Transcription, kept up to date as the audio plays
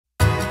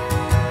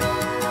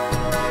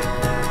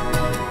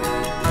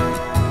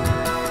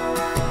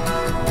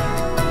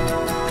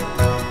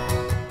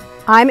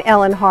I'm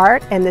Ellen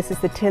Hart, and this is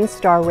the 10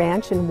 Star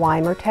Ranch in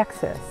Weimar,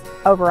 Texas.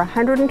 Over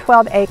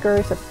 112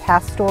 acres of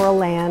pastoral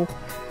land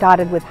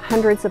dotted with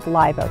hundreds of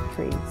live oak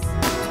trees.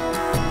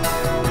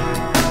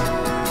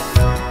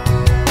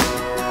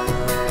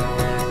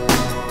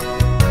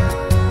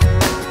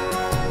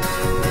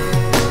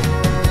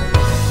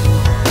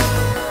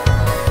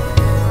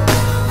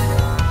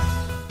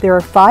 There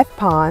are 5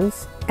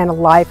 ponds and a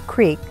live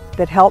creek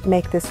that help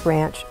make this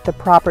ranch the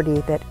property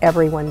that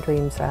everyone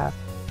dreams of.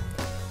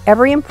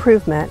 Every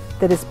improvement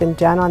that has been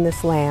done on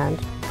this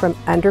land, from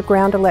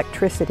underground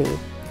electricity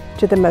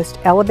to the most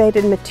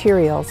elevated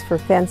materials for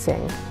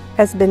fencing,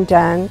 has been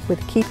done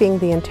with keeping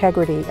the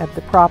integrity of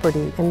the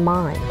property in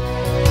mind.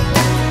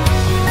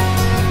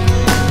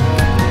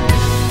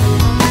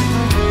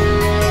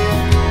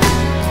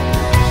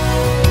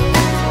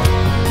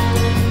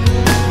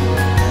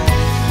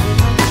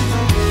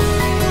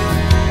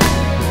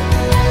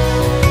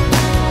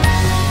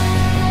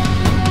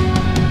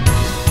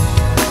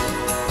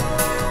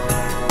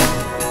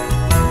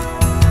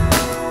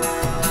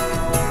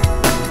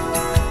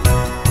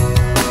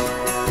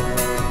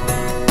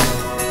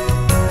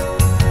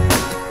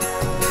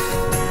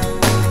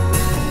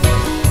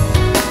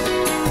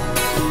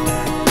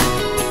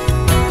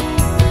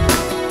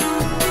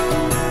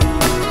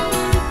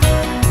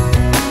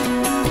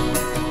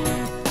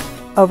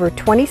 Over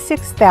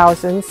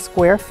 26,000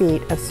 square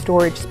feet of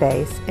storage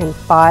space in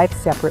 5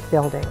 separate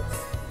buildings.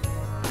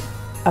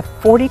 A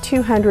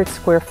 4,200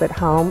 square foot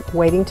home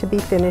waiting to be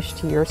finished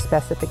to your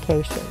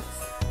specifications.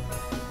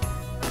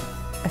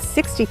 A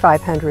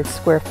 6,500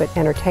 square foot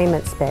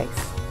entertainment space.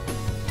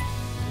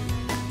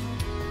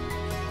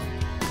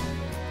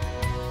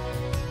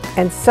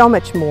 And so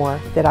much more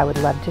that I would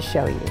love to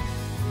show you.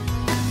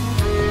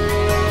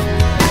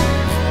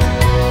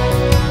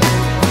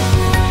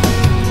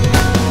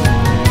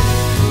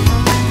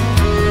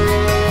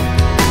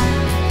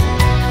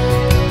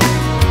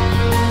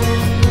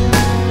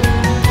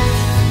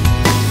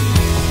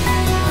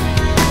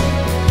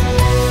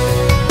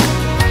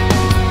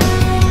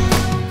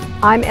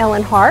 I'm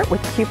Ellen Hart with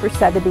Cooper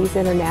Sotheby's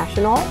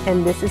International,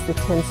 and this is the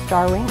 10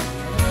 Star Ranch.